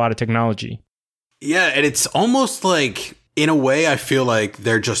version with a lot of technology. Yeah, and it's almost like, in a way, I feel like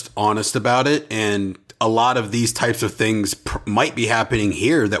they're just honest about it. And a lot of these types of things might be happening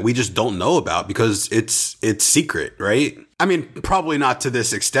here that we just don't know about because it's secret, right? I mean, probably not to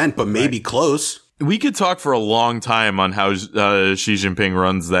this extent, but maybe close. We could talk for a long time on how Xi Jinping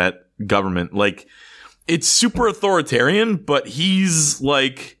runs that government. Like, it's super authoritarian, but he's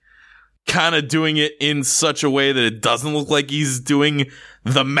like kind of doing it in such a way that it doesn't look like he's doing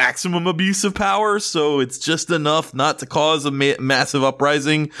the maximum abuse of power. So it's just enough not to cause a massive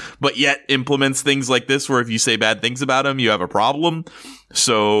uprising, but yet implements things like this where if you say bad things about him, you have a problem.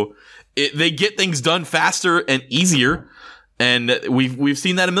 So they get things done faster and easier. And we've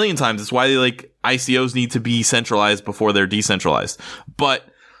seen that a million times. That's why ICOs need to be centralized before they're decentralized. But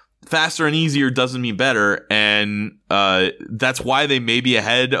faster and easier doesn't mean better. And that's why they may be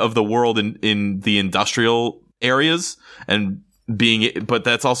ahead of the world in the industrial areas but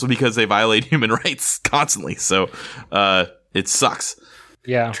that's also because they violate human rights constantly. So it sucks.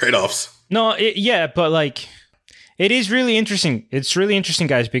 Yeah. Trade-offs. No, but it is really interesting. It's really interesting,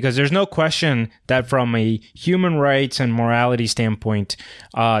 guys, because there's no question that from a human rights and morality standpoint,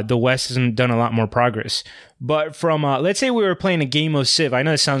 the West has done a lot more progress. But from, let's say we were playing a game of Civ. I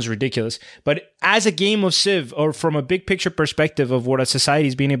know this sounds ridiculous, but as a game of Civ, or from a big picture perspective of what a society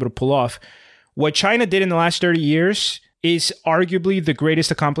is being able to pull off, what China did in the last 30 years is arguably the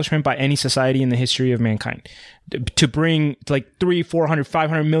greatest accomplishment by any society in the history of mankind. To bring 300, 400,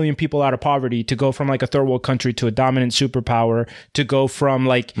 500 million people out of poverty, to go from a third world country to a dominant superpower, to go from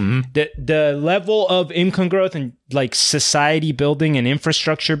the level of income growth and society building and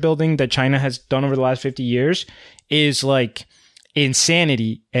infrastructure building that China has done over the last 50 years is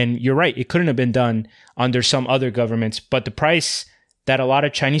insanity. And you're right, it couldn't have been done under some other governments, but the price that a lot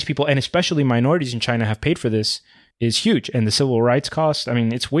of Chinese people and especially minorities in China have paid for this is huge. And the civil rights cost, I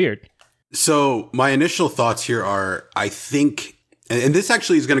mean, it's weird. So my initial thoughts here are, I think, and this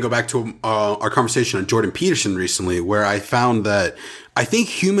actually is going to go back to our conversation on Jordan Peterson recently, where I found that I think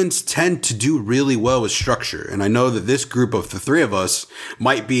humans tend to do really well with structure. And I know that this group of the three of us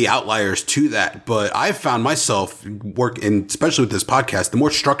might be outliers to that, but I've found myself working, especially with this podcast, the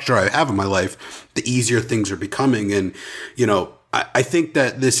more structure I have in my life, the easier things are becoming. And, I think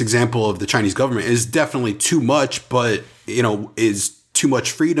that this example of the Chinese government is definitely too much, but, is too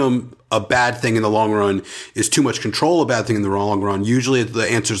much freedom a bad thing in the long run? Is too much control a bad thing in the long run? Usually the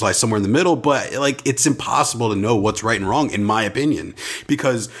answers lie somewhere in the middle, but it's impossible to know what's right and wrong, in my opinion,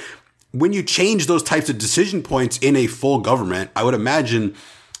 because when you change those types of decision points in a full government, I would imagine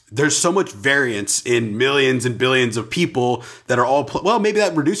there's so much variance in millions and billions of people that are all, maybe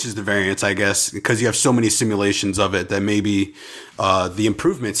that reduces the variance, I guess, because you have so many simulations of it that maybe the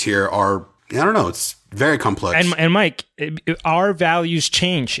improvements here are, I don't know, it's very complex. And Mike, our values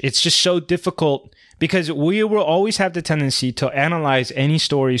change. It's just so difficult because we will always have the tendency to analyze any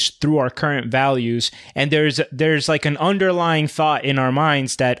stories through our current values. And there's an underlying thought in our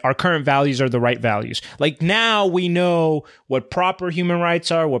minds that our current values are the right values. Now we know what proper human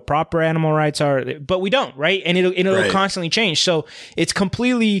rights are, what proper animal rights are, but we don't, right? And it'll right. constantly change. So it's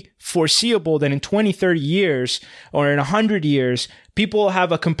completely foreseeable that in 20, 30 years or in 100 years, people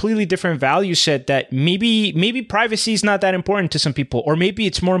have a completely different value set that maybe privacy is not that important to some people, or maybe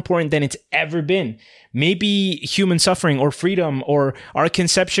it's more important than it's ever been. Maybe human suffering or freedom or our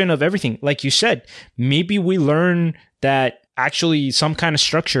conception of everything, like you said, maybe we learn that actually some kind of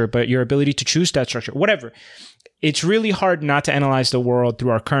structure, but your ability to choose that structure, whatever. It's really hard not to analyze the world through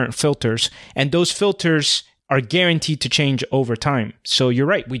our current filters. And those filters are guaranteed to change over time. So you're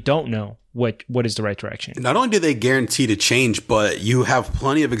right. We don't know what is the right direction. Not only do they guarantee to change, but you have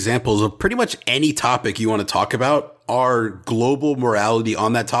plenty of examples of pretty much any topic you want to talk about. Our global morality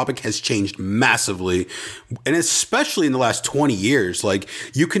on that topic has changed massively. And especially in the last 20 years, like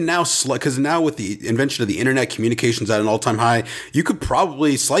you can now, because now with the invention of the internet, communications at an all-time high, you could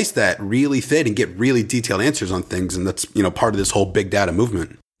probably slice that really thin and get really detailed answers on things. And that's, part of this whole big data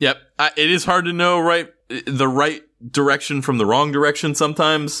movement. Yep. It is hard to know the right direction from the wrong direction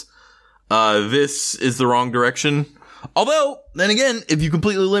sometimes. This is the wrong direction. Although, then again, if you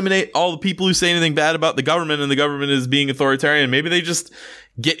completely eliminate all the people who say anything bad about the government and the government is being authoritarian, maybe they just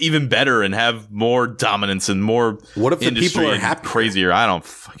get even better and have more dominance and more. What if the people are happy? Crazier? I don't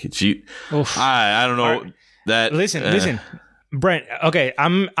fucking cheat. I don't know that. Listen, Brent. Okay,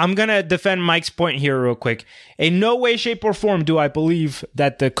 I'm gonna defend Mike's point here real quick. In no way, shape, or form do I believe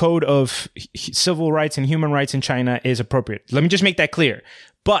that the code of civil rights and human rights in China is appropriate. Let me just make that clear.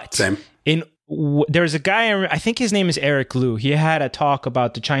 But there's a guy, I think his name is Eric Liu. He had a talk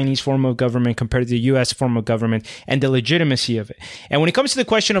about the Chinese form of government compared to the U.S. form of government and the legitimacy of it. And when it comes to the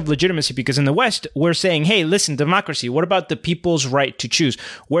question of legitimacy, because in the West, we're saying, hey, listen, democracy, what about the people's right to choose?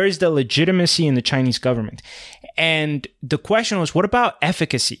 Where is the legitimacy in the Chinese government? And the question was, what about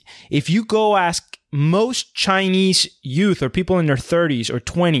efficacy? If you go ask most Chinese youth or people in their 30s or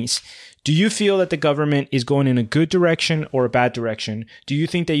 20s, do you feel that the government is going in a good direction or a bad direction? Do you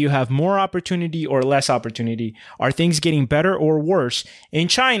think that you have more opportunity or less opportunity? Are things getting better or worse? In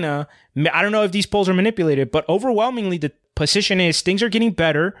China, I don't know if these polls are manipulated, but overwhelmingly the position is things are getting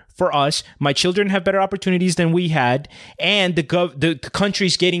better for us. My children have better opportunities than we had, and the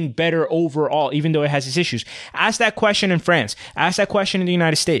country's getting better overall, even though it has its issues. Ask that question in France. Ask that question in the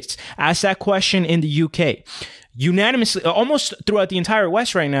United States. Ask that question in the UK. Unanimously, almost throughout the entire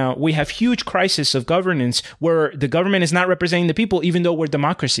West right now, we have huge crisis of governance where the government is not representing the people, even though we're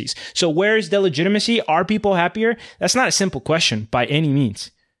democracies. So where is the legitimacy? Are people happier? That's not a simple question by any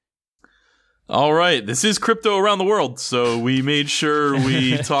means. All right. This is Crypto Around the World. So we made sure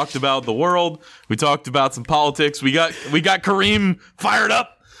we talked about the world. We talked about some politics. We got Kareem fired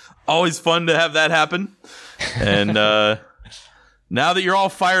up. Always fun to have that happen. And, now that you're all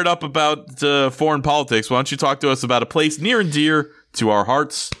fired up about foreign politics, why don't you talk to us about a place near and dear to our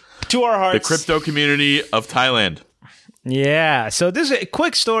hearts? The crypto community of Thailand. Yeah. So this is a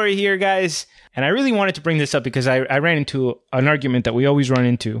quick story here, guys. And I really wanted to bring this up because I ran into an argument that we always run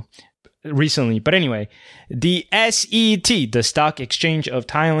into recently. But anyway, the SET, the Stock Exchange of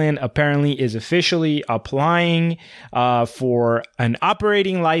Thailand, apparently is officially applying for an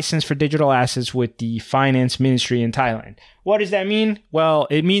operating license for digital assets with the Finance Ministry in Thailand. What does that mean? Well,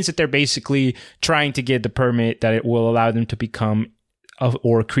 it means that they're basically trying to get the permit that it will allow them to become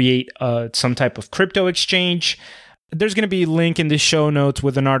or create some type of crypto exchange. There's going to be a link in the show notes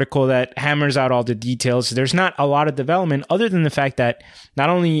with an article that hammers out all the details. There's not a lot of development other than the fact that not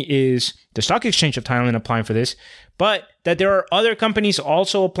only is the Stock Exchange of Thailand applying for this, but that there are other companies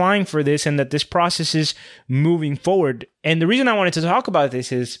also applying for this and that this process is moving forward. And the reason I wanted to talk about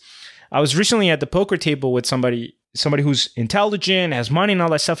this is I was recently at the poker table with somebody who's intelligent, has money and all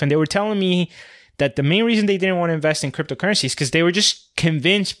that stuff, and they were telling me that the main reason they didn't want to invest in cryptocurrencies is because they were just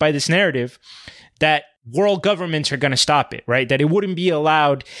convinced by this narrative that world governments are going to stop it, right? That it wouldn't be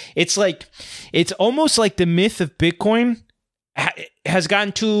allowed. It's almost like the myth of Bitcoin has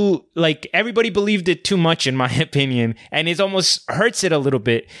gotten too, like, everybody believed it too much, in my opinion, and it almost hurts it a little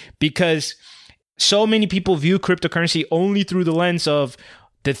bit because so many people view cryptocurrency only through the lens of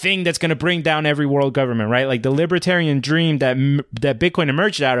the thing that's going to bring down every world government, right? Like the libertarian dream that Bitcoin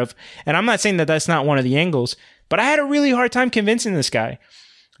emerged out of. And I'm not saying that that's not one of the angles, but I had a really hard time convincing this guy.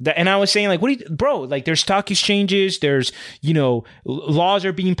 And I was saying, like, bro, like, there's stock exchanges, there's, laws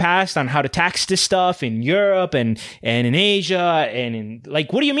are being passed on how to tax this stuff in Europe and in Asia. And in,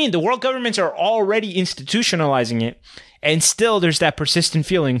 like, what do you mean? The world governments are already institutionalizing it. And still there's that persistent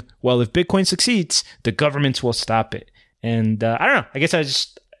feeling, well, if Bitcoin succeeds, the governments will stop it. And I don't know. I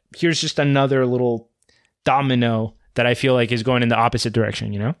guess here's just another little domino that I feel like is going in the opposite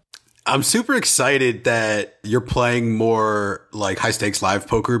direction, I'm super excited that you're playing more like high stakes live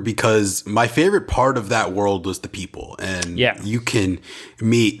poker because my favorite part of that world was the people. And you can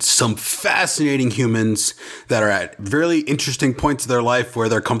meet some fascinating humans that are at really interesting points of their life where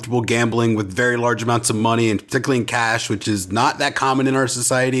they're comfortable gambling with very large amounts of money and particularly in cash, which is not that common in our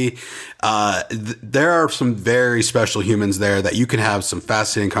society. There are some very special humans there that you can have some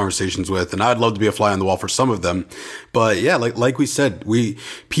fascinating conversations with. And I'd love to be a fly on the wall for some of them. But yeah, like we said,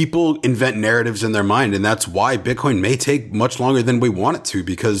 people don't invent narratives in their mind. And that's why Bitcoin may take much longer than we want it to,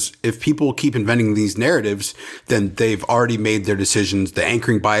 because if people keep inventing these narratives, then they've already made their decisions. The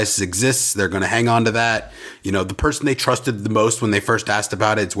anchoring bias exists. They're going to hang on to that. You know, the person they trusted the most when they first asked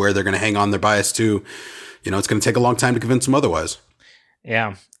about it, it's where they're going to hang on their bias to. You know, it's going to take a long time to convince them otherwise.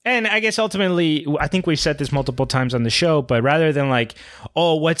 Yeah. And I guess ultimately, I think we've said this multiple times on the show, but rather than like,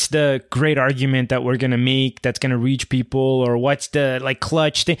 oh, what's the great argument that we're going to make that's going to reach people, or what's the like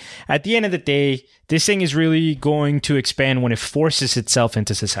clutch thing, at the end of the day, this thing is really going to expand when it forces itself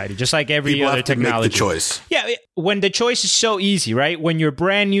into society, just like every People other have to technology. make the choice. Yeah, when the choice is so easy, right? When your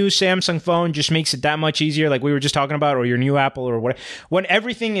brand new Samsung phone just makes it that much easier, like we were just talking about, or your new Apple or whatever. When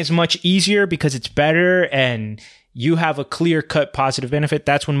everything is much easier because it's better and you have a clear-cut positive benefit,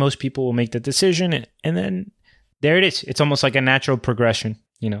 that's when most people will make the decision. And then there it is. It's almost like a natural progression,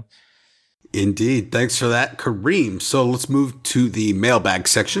 you know? Indeed. Thanks for that, Kareem. So let's move to the mailbag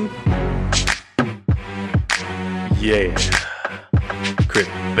section. Yeah.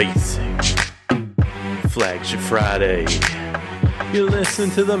 Crypto Basic. Flagship Friday. You listen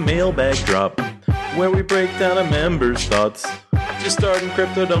to the mailbag drop, where we break down a member's thoughts. Just starting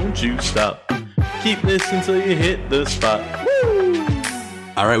crypto, don't you stop. Keep listening till you hit the spot. Woo!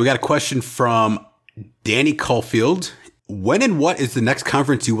 All right, we got a question from Danny Caulfield. When and what is the next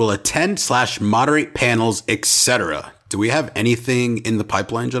conference you will attend / moderate panels, etc.? Do we have anything in the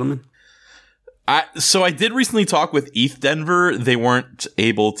pipeline, gentlemen? So I did recently talk with ETH Denver. They weren't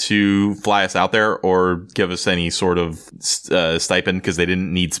able to fly us out there or give us any sort of stipend because they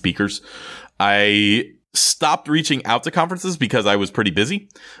didn't need speakers. I stopped reaching out to conferences because I was pretty busy,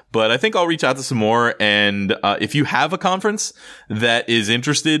 but I think I'll reach out to some more. And if you have a conference that is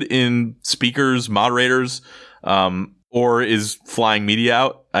interested in speakers, moderators, or is flying media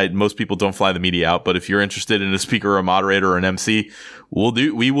out, most people don't fly the media out, but if you're interested in a speaker or a moderator or an MC,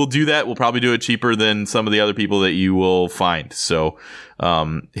 we will do that. We'll probably do it cheaper than some of the other people that you will find. So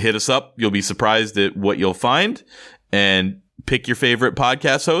hit us up. You'll be surprised at what you'll find, and pick your favorite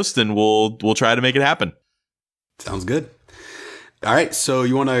podcast host, and we'll try to make it happen. Sounds good. All right. So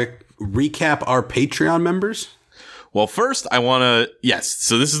you want to recap our Patreon members? Well, first I want to, yes.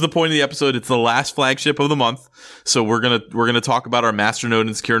 So this is the point of the episode. It's the last flagship of the month. So we're going to talk about our Masternode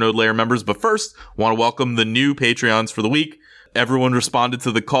and Secure Node layer members. But first, I want to welcome the new Patreons for the week. Everyone responded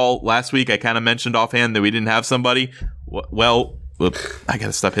to the call last week. I kind of mentioned offhand that we didn't have somebody. Well, I got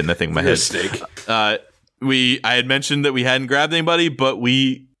to stop hitting that thing in my head. Mistake. I had mentioned that we hadn't grabbed anybody, but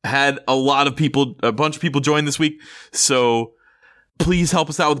we had a bunch of people join this week. So please help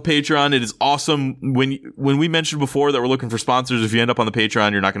us out with the Patreon. It is awesome. When we mentioned before that we're looking for sponsors, if you end up on the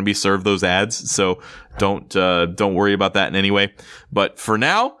Patreon, you're not going to be served those ads. So don't worry about that in any way. But for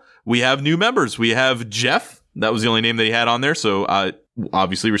now, we have new members. We have Jeff. That was the only name that he had on there. So,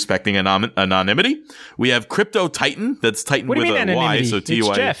 obviously respecting anonymity. We have Crypto Titan. That's Titan with a Y. So Ty. It's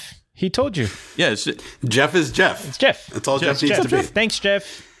Jeff. He told you. Yeah. Jeff is Jeff. It's Jeff. That's all Jeff needs to be. Thanks,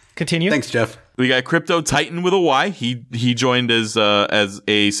 Jeff. Continue. Thanks, Jeff. We got Crypto Titan with a Y. He joined as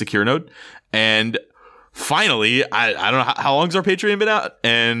a secure node. And finally, I don't know how long's our Patreon been out?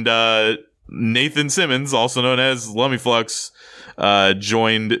 And Nathan Simmons, also known as Lummyflux,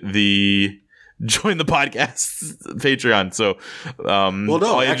 joined the podcast Patreon. So well,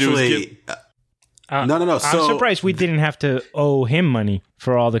 no, actually no. I'm surprised we didn't have to owe him money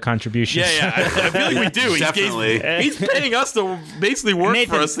for all the contributions. Yeah. I feel like we do. Definitely. He's paying us to basically work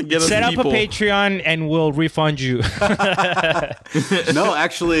Nathan, for us to get us set people. up a Patreon and we'll refund you. No,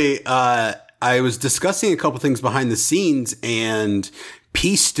 actually, I was discussing a couple things behind the scenes, and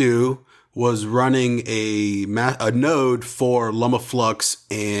P-Stew was running a node for Lummyflux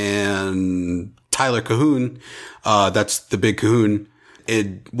and Tyler Cahoon. That's the big Cahoon.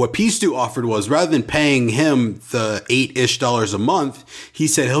 What P-Stew offered was, rather than paying him the $8-ish a month, he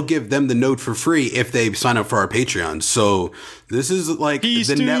said he'll give them the node for free if they sign up for our Patreon. So this is like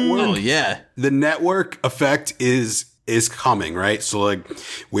P-Stew. the network. Oh, yeah. The network effect is coming, right? So like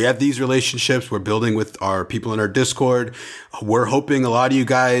we have these relationships we're building with our people in our Discord. We're hoping a lot of you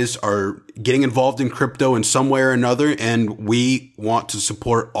guys are getting involved in crypto in some way or another, and we want to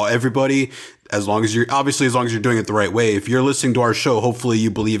support everybody. As long as you're doing it the right way. If you're listening to our show, hopefully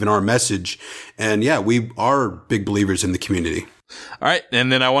you believe in our message. And yeah, we are big believers in the community. All right.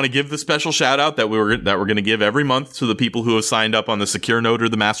 And then I want to give the special shout out that we're going to give every month to the people who have signed up on the Secure Node or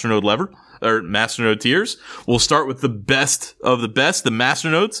the Masternode lever or Masternode tiers. We'll start with the best of the best, the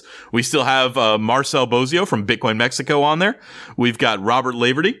Masternodes. We still have Marcel Bozio from Bitcoin Mexico on there. We've got Robert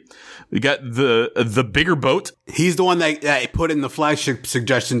Laverty. We got the bigger boat. He's the one that put in the flagship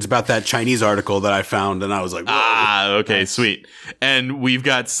suggestions about that Chinese article that I found, and I was like, whoa. Okay, sweet. And we've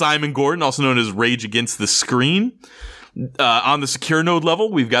got Simon Gordon, also known as Rage Against the Screen. On the secure node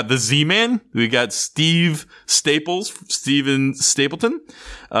level, we've got the Z-Man. We've got Steven Stapleton,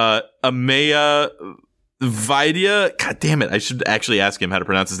 Amaya Vidya. God damn it. I should actually ask him how to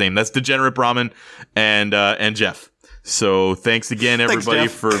pronounce his name. That's Degenerate Brahmin and Jeff. So thanks again, everybody,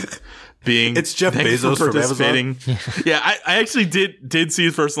 for being. It's Jeff Bezos for participating. Yeah, I actually did see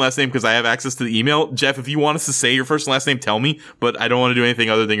his first and last name because I have access to the email. Jeff, if you want us to say your first and last name, tell me. But I don't want to do anything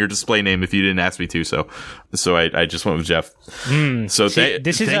other than your display name if you didn't ask me to. So I just went with Jeff. So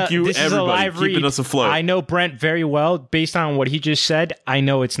thank you, everybody, keeping us afloat. I know Brent very well. Based on what he just said, I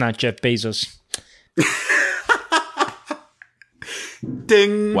know it's not Jeff Bezos.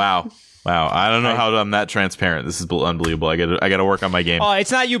 Ding. Wow. I don't know how I'm that transparent. This is unbelievable. I got to work on my game. Oh, it's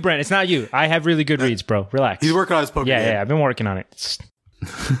not you, Brent. It's not you. I have really good reads, bro. Relax. He's working on his poker game. Yeah, I've been working on it.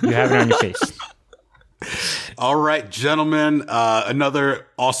 You have it on your face. All right, gentlemen, another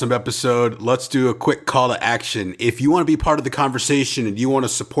awesome episode. Let's do a quick call to action. If you want to be part of the conversation and you want to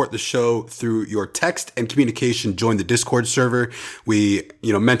support the show through your text and communication, join the Discord server. We,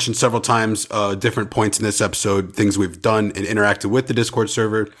 mentioned several times, different points in this episode, things we've done and interacted with the Discord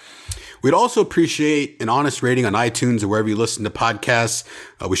server. We'd also appreciate an honest rating on iTunes or wherever you listen to podcasts.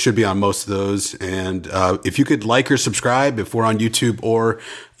 We should be on most of those. And if you could like or subscribe if we're on YouTube or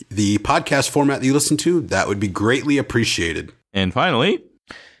the podcast format that you listen to, that would be greatly appreciated. And finally,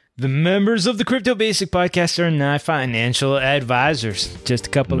 the members of the Crypto Basic Podcast are not financial advisors. Just a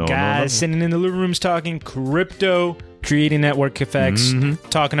couple of guys sitting in the living rooms talking crypto, creating network effects,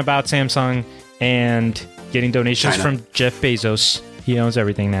 talking about Samsung, and getting donations from Jeff Bezos. He owns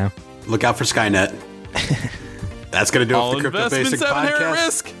everything now. Look out for Skynet. That's going to do it for the Crypto Basic Podcast.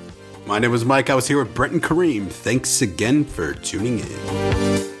 Risk. My name was Mike. I was here with Brent and Kareem. Thanks again for tuning in.